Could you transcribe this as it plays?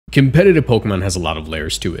Competitive Pokemon has a lot of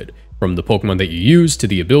layers to it, from the Pokemon that you use, to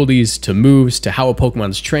the abilities, to moves, to how a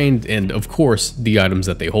Pokemon's trained, and of course, the items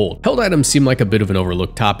that they hold. Held items seem like a bit of an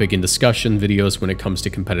overlooked topic in discussion videos when it comes to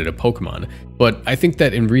competitive Pokemon, but I think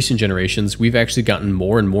that in recent generations, we've actually gotten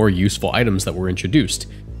more and more useful items that were introduced.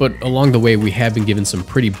 But along the way, we have been given some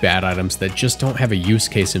pretty bad items that just don't have a use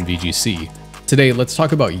case in VGC. Today, let's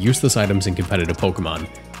talk about useless items in competitive Pokemon.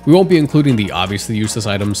 We won't be including the obviously useless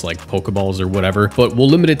items like Pokeballs or whatever, but we'll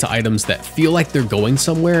limit it to items that feel like they're going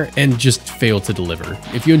somewhere and just fail to deliver.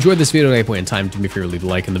 If you enjoyed this video at any point in time, do me a favor, leave a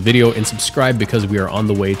like in the video and subscribe because we are on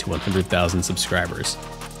the way to 100,000 subscribers.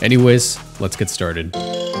 Anyways, let's get started.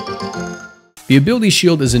 The Ability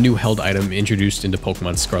Shield is a new held item introduced into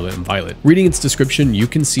Pokemon Scarlet and Violet. Reading its description, you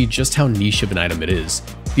can see just how niche of an item it is.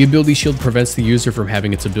 The Ability Shield prevents the user from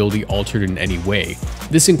having its ability altered in any way.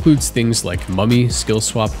 This includes things like Mummy, Skill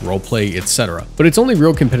Swap, Roleplay, etc. But its only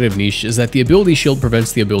real competitive niche is that the Ability Shield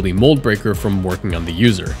prevents the ability Mold Breaker from working on the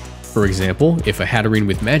user. For example, if a Hatterene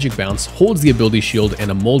with Magic Bounce holds the Ability Shield and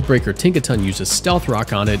a Mold Breaker Tinkaton uses Stealth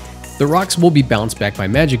Rock on it, the rocks will be bounced back by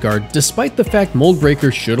Magic Guard, despite the fact Mold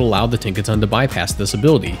Breaker should allow the Tinkaton to bypass this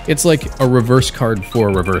ability. It's like a reverse card for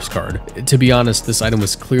a reverse card. To be honest, this item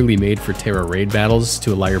was clearly made for Terra Raid battles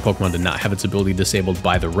to allow your Pokemon to not have its ability disabled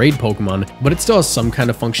by the Raid Pokemon, but it still has some kind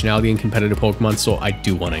of functionality in competitive Pokemon, so I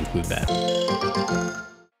do want to include that.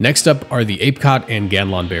 Next up are the Apricot and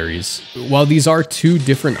Ganlon berries. While these are two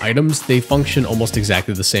different items, they function almost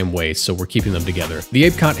exactly the same way, so we're keeping them together. The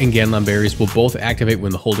Apricot and Ganlon berries will both activate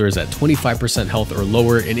when the holder is at 25% health or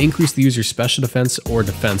lower and increase the user's special defense or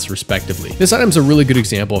defense respectively. This item's a really good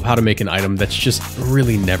example of how to make an item that's just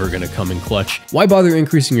really never gonna come in clutch. Why bother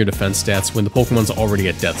increasing your defense stats when the Pokemon's already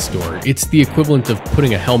at death's door? It's the equivalent of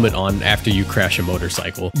putting a helmet on after you crash a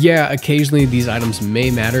motorcycle. Yeah, occasionally these items may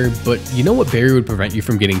matter, but you know what berry would prevent you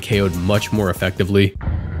from getting KO'd much more effectively?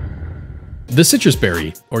 The Citrus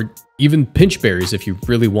Berry, or even Pinch Berries if you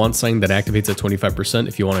really want something that activates at 25%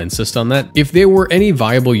 if you want to insist on that. If there were any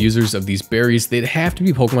viable users of these berries, they'd have to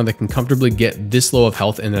be Pokemon that can comfortably get this low of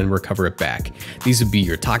health and then recover it back. These would be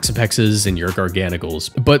your Toxapexes and your Garganacles,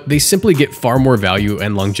 but they simply get far more value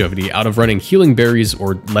and longevity out of running healing berries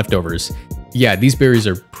or leftovers. Yeah, these berries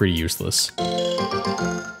are pretty useless.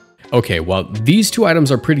 Okay, while these two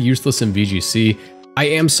items are pretty useless in VGC, I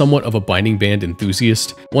am somewhat of a binding band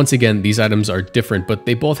enthusiast. Once again, these items are different, but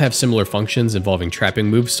they both have similar functions involving trapping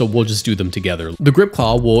moves, so we'll just do them together. The Grip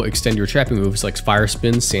Claw will extend your trapping moves like Fire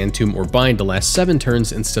Spin, Sand Tomb, or Bind to last 7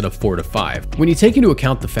 turns instead of 4 to 5. When you take into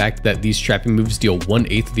account the fact that these trapping moves deal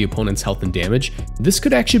 1/8 of the opponent's health and damage, this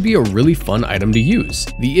could actually be a really fun item to use.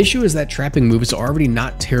 The issue is that trapping moves are already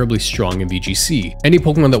not terribly strong in VGC. Any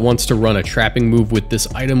Pokemon that wants to run a trapping move with this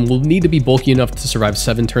item will need to be bulky enough to survive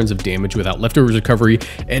 7 turns of damage without leftovers recovery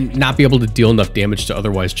and not be able to deal enough damage to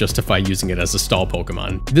otherwise justify using it as a stall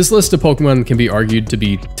Pokemon. This list of Pokemon can be argued to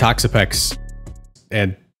be Toxapex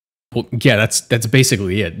and, well, yeah, that's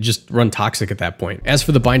basically it. Just run Toxic at that point. As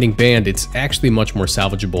for the Binding Band, it's actually much more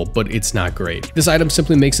salvageable, but it's not great. This item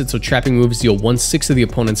simply makes it so trapping moves deal 1/6 of the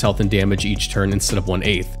opponent's health and damage each turn instead of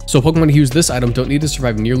 1/8. So Pokemon who use this item don't need to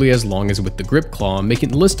survive nearly as long as with the Grip Claw, making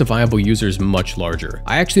the list of viable users much larger.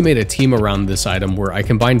 I actually made a team around this item where I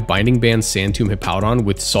combined Binding Band Sand Tomb Hippowdon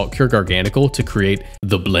with Salt Cure Garganicle to create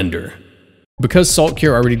the Blender. Because Salt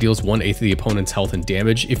Cure already deals 1/8 of the opponent's health and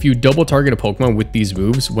damage, if you double target a Pokemon with these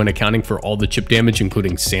moves, when accounting for all the chip damage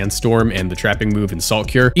including Sandstorm and the trapping move and Salt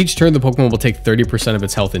Cure, each turn the Pokemon will take 30% of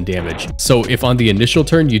its health and damage. So if on the initial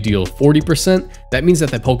turn you deal 40%, that means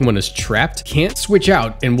that Pokemon is trapped, can't switch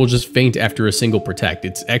out, and will just faint after a single Protect.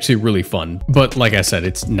 It's actually really fun, but like I said,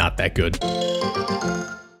 it's not that good.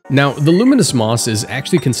 Now, the Luminous Moss is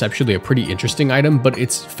actually conceptually a pretty interesting item, but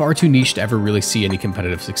it's far too niche to ever really see any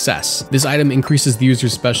competitive success. This item increases the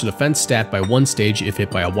user's special defense stat by 1 stage if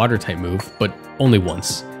hit by a water type move, but only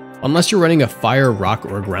once. Unless you're running a fire, rock,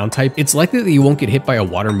 or ground type, it's likely that you won't get hit by a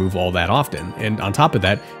water move all that often. And on top of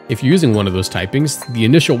that, if you're using one of those typings, the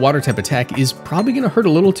initial water type attack is probably going to hurt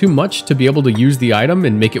a little too much to be able to use the item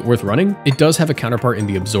and make it worth running. It does have a counterpart in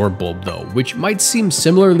the Absorb Bulb though, which might seem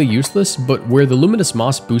similarly useless, but where the Luminous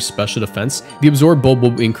Moss boosts special defense, the Absorb Bulb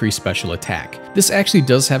will increase special attack. This actually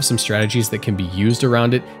does have some strategies that can be used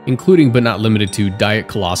around it, including but not limited to Diet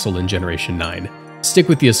Colossal in Generation 9. Stick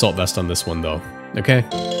with the Assault Vest on this one though, okay?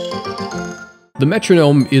 The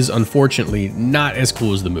Metronome is unfortunately not as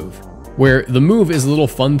cool as the move. Where the move is a little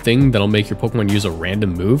fun thing that'll make your Pokemon use a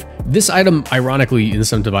random move, this item ironically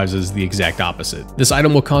incentivizes the exact opposite. This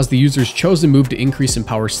item will cause the user's chosen move to increase in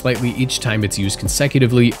power slightly each time it's used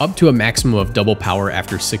consecutively, up to a maximum of double power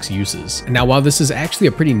after 6 uses. Now while this is actually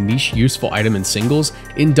a pretty niche useful item in singles,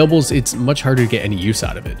 in doubles it's much harder to get any use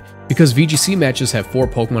out of it. Because VGC matches have 4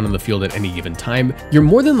 Pokemon on the field at any given time, you're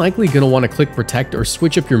more than likely going to want to click Protect or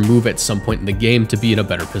switch up your move at some point in the game to be in a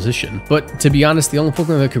better position. But to be honest, the only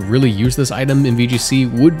Pokemon that could really use this item in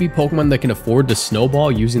VGC would be Pokemon that can afford to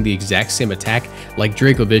Snowball using the exact same attack, like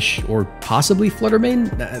Dracovish or possibly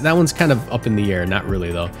Fluttermane. That one's kind of up in the air, not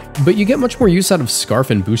really though. But you get much more use out of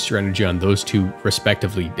Scarf and Booster Energy on those two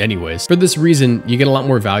respectively anyways. For this reason, you get a lot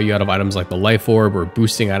more value out of items like the Life Orb or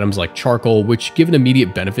boosting items like Charcoal, which give an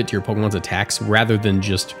immediate benefit to your Pokemon's attacks rather than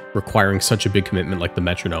just requiring such a big commitment like the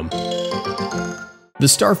Metronome. The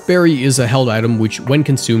Starf Berry is a held item which, when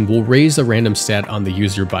consumed, will raise a random stat on the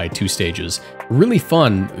user by 2 stages. Really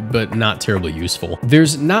fun, but not terribly useful.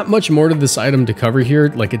 There's not much more to this item to cover here,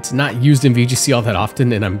 like it's not used in VGC all that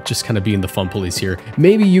often, and I'm just kind of being the fun police here.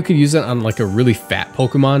 Maybe you could use it on like a really fat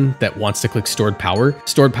Pokemon that wants to click Stored Power.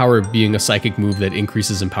 Stored Power being a psychic move that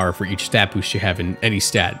increases in power for each stat boost you have in any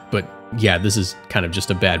stat, but yeah, this is kind of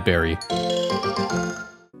just a bad berry.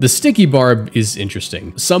 The Sticky Barb is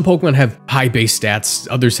interesting. Some Pokemon have high base stats,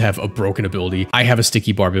 others have a broken ability. I have a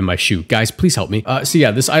Sticky Barb in my shoe. Guys, please help me. So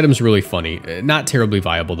yeah, this item's really funny. Not terribly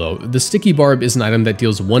viable though. The Sticky Barb is an item that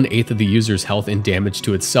deals 1/8 of the user's health and damage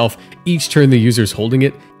to itself each turn the user's holding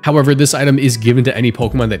it. However, this item is given to any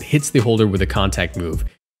Pokemon that hits the holder with a contact move,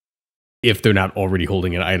 if they're not already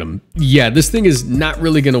holding an item. Yeah, this thing is not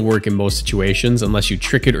really going to work in most situations unless you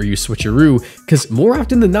trick it or you switcheroo, because more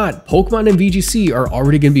often than not, Pokemon in VGC are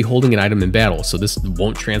already going to be holding an item in battle, so this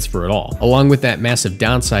won't transfer at all. Along with that massive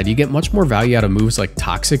downside, you get much more value out of moves like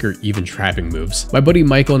Toxic or even trapping moves. My buddy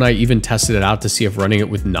Michael and I even tested it out to see if running it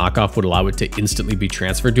with Knockoff would allow it to instantly be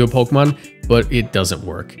transferred to a Pokemon, but it doesn't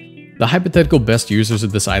work. The hypothetical best users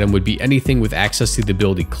of this item would be anything with access to the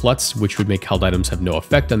ability Klutz, which would make held items have no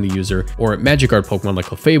effect on the user, or Magikarp Pokemon like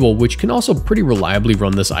Clefable, which can also pretty reliably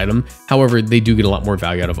run this item. However, they do get a lot more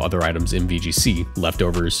value out of other items in VGC.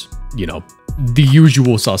 Leftovers, you know, the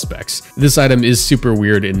usual suspects. This item is super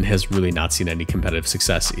weird and has really not seen any competitive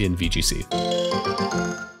success in VGC.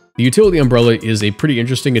 The Utility Umbrella is a pretty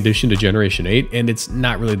interesting addition to Generation 8, and it's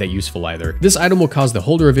not really that useful either. This item will cause the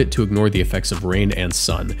holder of it to ignore the effects of rain and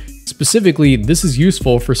sun. Specifically, this is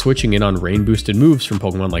useful for switching in on rain-boosted moves from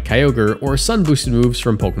Pokemon like Kyogre, or sun-boosted moves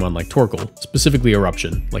from Pokemon like Torkoal, specifically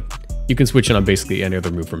Eruption. Like, you can switch in on basically any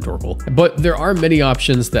other move from Torkoal. But there are many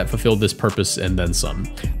options that fulfill this purpose and then some,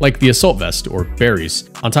 like the Assault Vest or Berries.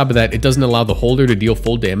 On top of that, it doesn't allow the holder to deal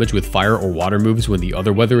full damage with fire or water moves when the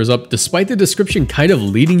other weather is up. Despite the description kind of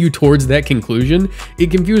leading you towards that conclusion,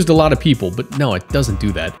 it confused a lot of people, but no, it doesn't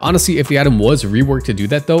do that. Honestly, if the item was reworked to do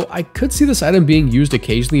that though, I could see this item being used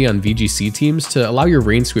occasionally on VGC teams to allow your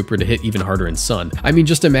Rain Sweeper to hit even harder in Sun. I mean,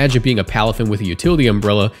 just imagine being a Palafin with a Utility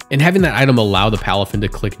Umbrella and having that item allow the Palafin to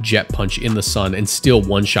click Jet Punch in the Sun and still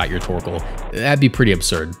one-shot your Torkoal. That'd be pretty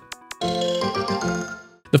absurd.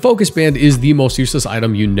 The Focus Band is the most useless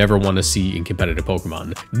item you never want to see in competitive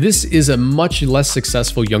Pokemon. This is a much less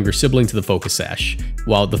successful younger sibling to the Focus Sash.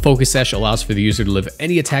 While the Focus Sash allows for the user to live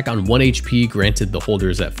any attack on 1 HP, granted the holder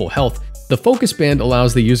is at full health, the Focus Band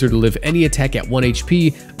allows the user to live any attack at 1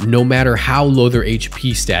 HP, no matter how low their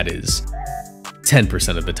HP stat is.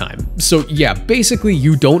 10% of the time. So yeah, basically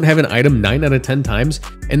you don't have an item 9 out of 10 times,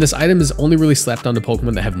 and this item is only really slapped onto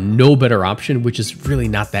Pokemon that have no better option, which is really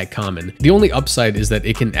not that common. The only upside is that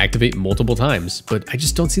it can activate multiple times, but I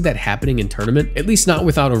just don't see that happening in tournament, at least not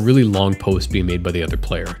without a really long post being made by the other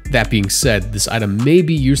player. That being said, this item may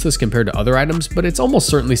be useless compared to other items, but it's almost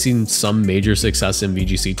certainly seen some major success in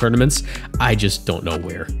VGC tournaments. I just don't know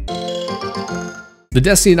where. The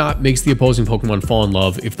Destiny Knot makes the opposing Pokemon fall in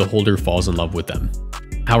love if the holder falls in love with them.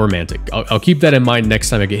 How romantic. I'll keep that in mind next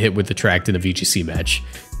time I get hit with the tract in a VGC match.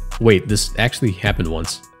 Wait, this actually happened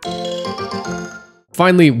once.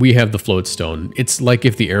 Finally, we have the Float Stone. It's like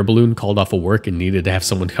if the air balloon called off of work and needed to have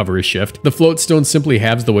someone cover his shift. The Float Stone simply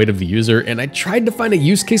halves the weight of the user, and I tried to find a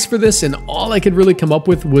use case for this, and all I could really come up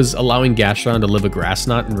with was allowing Gastrodon to live a Grass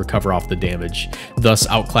Knot and recover off the damage, thus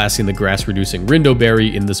outclassing the grass-reducing Rindo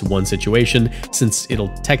Berry in this one situation, since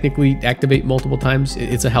it'll technically activate multiple times.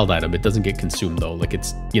 It's a held item. It doesn't get consumed though, like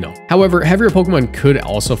it's, you know. However, heavier Pokemon could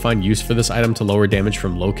also find use for this item to lower damage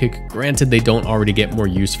from Low Kick. Granted, they don't already get more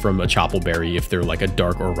use from a Chople Berry if they're like like a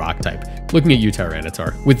dark or rock type. Looking at you,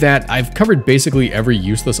 Tyranitar. With that, I've covered basically every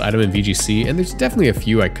useless item in VGC, and there's definitely a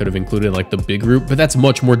few I could have included, like the big root, but that's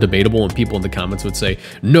much more debatable, and people in the comments would say,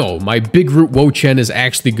 no, my big root Wo-Chen is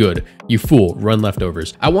actually good. You fool, run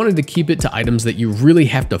leftovers. I wanted to keep it to items that you really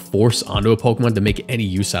have to force onto a Pokemon to make any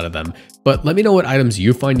use out of them. But let me know what items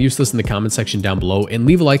you find useless in the comment section down below, and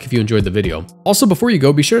leave a like if you enjoyed the video. Also, before you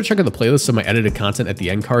go, be sure to check out the playlist of my edited content at the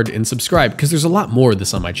end card and subscribe, because there's a lot more of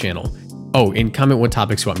this on my channel. Oh, and comment what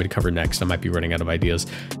topics you want me to cover next. I might be running out of ideas.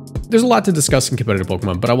 There's a lot to discuss in competitive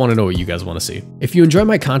Pokemon, but I want to know what you guys want to see. If you enjoy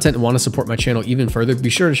my content and want to support my channel even further, be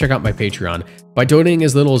sure to check out my Patreon. By donating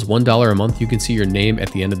as little as $1 a month, you can see your name at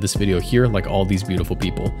the end of this video here, like all these beautiful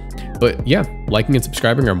people. But yeah, liking and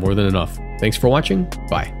subscribing are more than enough. Thanks for watching.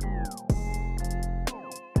 Bye.